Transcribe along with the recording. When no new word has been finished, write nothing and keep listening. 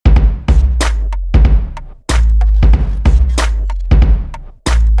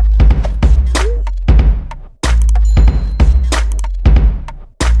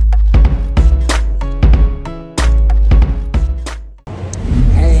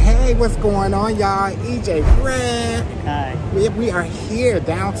Hey, what's going on, y'all? EJ Red. Hi. We are here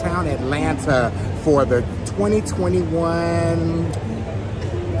downtown Atlanta for the 2021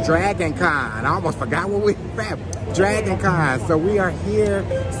 Dragon Con. I almost forgot what we had. Dragon Con. So we are here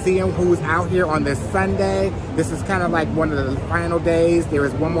seeing who's out here on this Sunday. This is kind of like one of the final days. There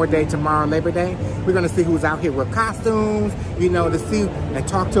is one more day tomorrow, Labor Day. We're going to see who's out here with costumes, you know, to see and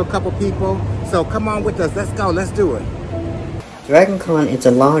talk to a couple people. So come on with us. Let's go. Let's do it. Dragon Con is the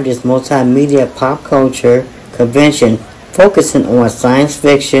largest multimedia pop culture convention focusing on science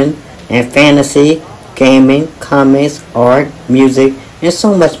fiction and fantasy, gaming, comics, art, music, and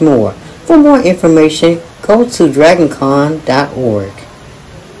so much more. For more information, go to dragoncon.org.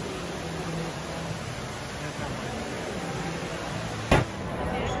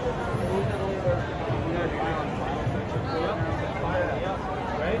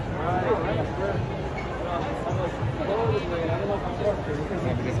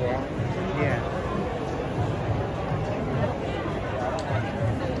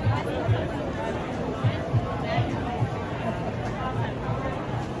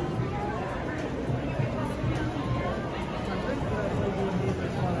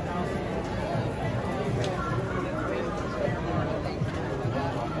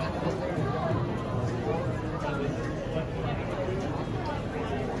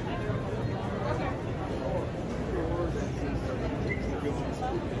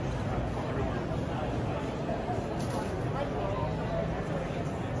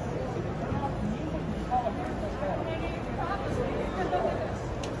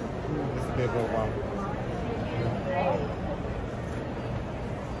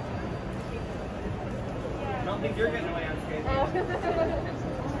 I don't think you're getting away on skate.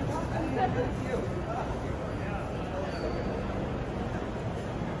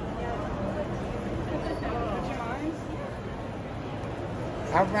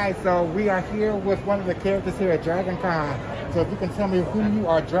 All right, so we are here with one of the characters here at Dragon Con. So if you can tell me who you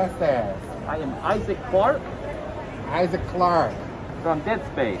are dressed as. I am Isaac Clarke Isaac Clarke. from Dead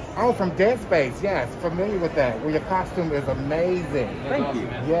Space. Oh, from Dead Space, yes. Familiar with that. Well, your costume is amazing. Thank you.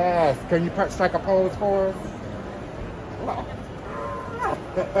 Yes. Can you strike a pose for us?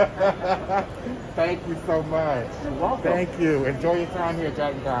 Thank you so much. You're welcome. Thank you. Enjoy your time here at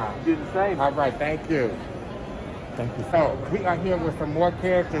Dragon Con. Do the same. All right, thank you. Thank you. So, we are here with some more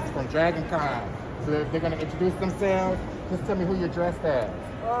characters from Dragon Con. So they're going to introduce themselves. Just tell me who you're dressed as.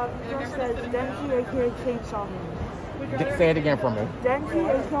 Dressed as Denji, aka Chainsaw Man. Say it again for me. Denji,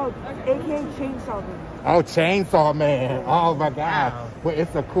 aka Chainsaw Man. Oh, Chainsaw Man. Oh, my God. Well,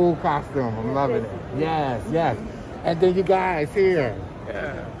 it's a cool costume. I'm loving it. Yes, yes. And then you guys here.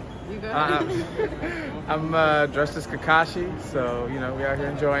 Yeah. I'm dressed as Kakashi, so you know we out here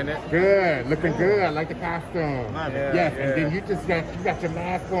enjoying it. Good, looking good. I like the costume. Yeah, yes, yeah. and then you got your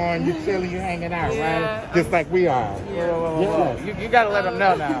mask on. You chilling, you hanging out, right? Just like we are. Whoa. You gotta let them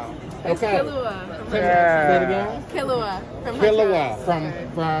know now. Okay. Killua. Say it again. Killua from Killua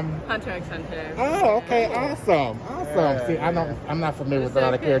from Hunter x Hunter. Oh, okay, awesome. See, I'm not familiar with a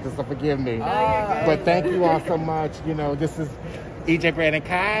lot of characters, so forgive me. But thank you all so much. You know, this is EJ Brad and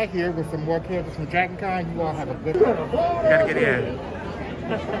Kai here with some more characters from Dragon Con. You all have a good one. You gotta get in.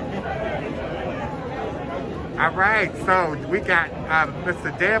 All right, so we got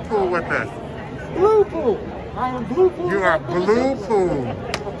Mr. Deadpool with us. Blue Pool. I am Blue Pool. You are Blue Pool.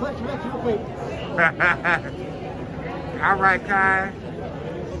 All right, Kai.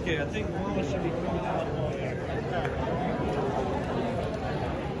 Okay, I think Mama should be coming out.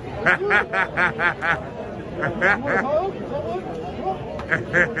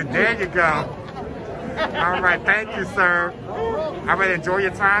 There you go. All right, thank you, sir. All right, enjoy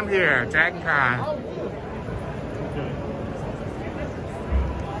your time here, Dragon Con.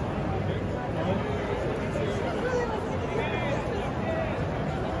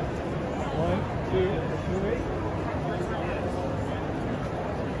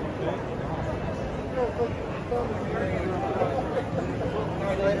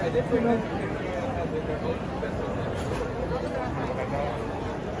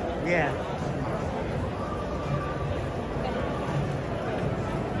 Yeah.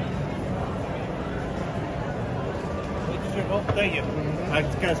 Thank you. I'm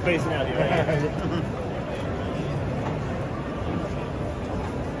kind of spacing out here.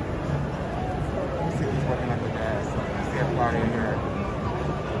 See who's working on the gas. See everybody in here.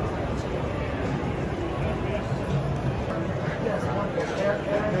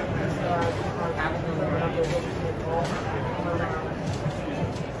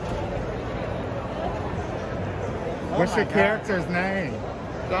 What's your character's name?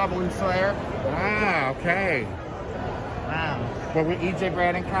 Goblin Slayer. Ah, okay. Wow. But we EJ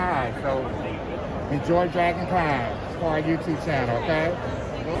Brad and Kai, so enjoy Dragon Con for our YouTube channel, okay?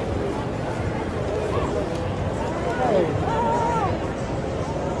 Hey.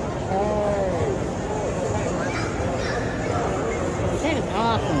 That is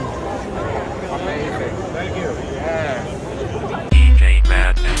awesome. Amazing. Thank you. Yeah. EJ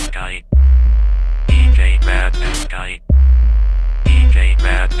Brad and Kai. EJ Brad and Kai. EJ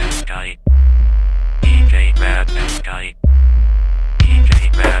Brad and Kai. EJ Brad and Kai.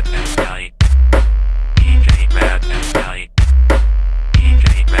 EJ Brad and Kai. EJ Brad and Kai.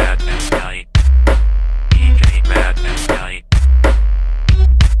 EJ Brad and Kai. EJ Brad and Kai.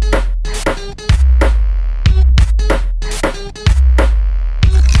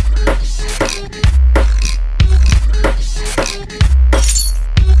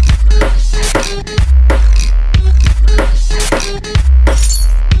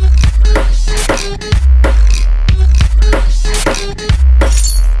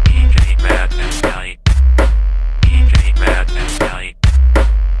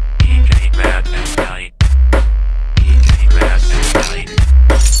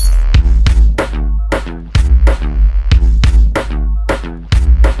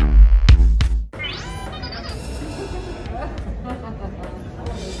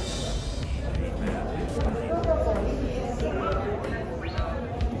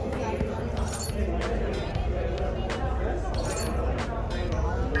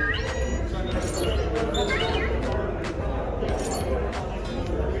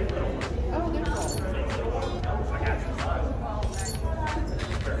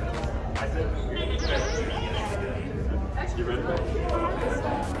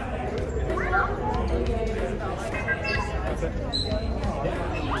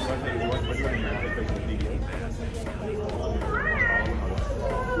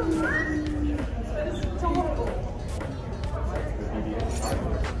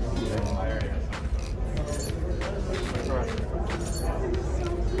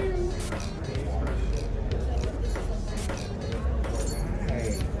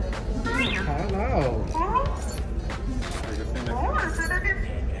 Hello.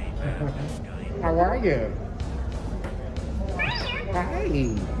 How are you? Hi.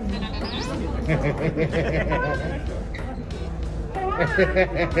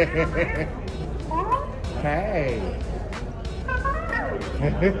 Hey.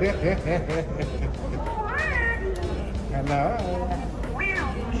 Hello.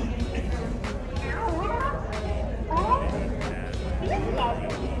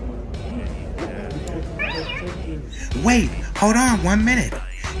 Wait, hold on 1 minute.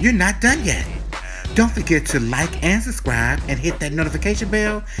 You're not done yet. Don't forget to like and subscribe and hit that notification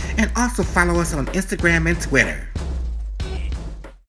bell, and also follow us on Instagram and Twitter.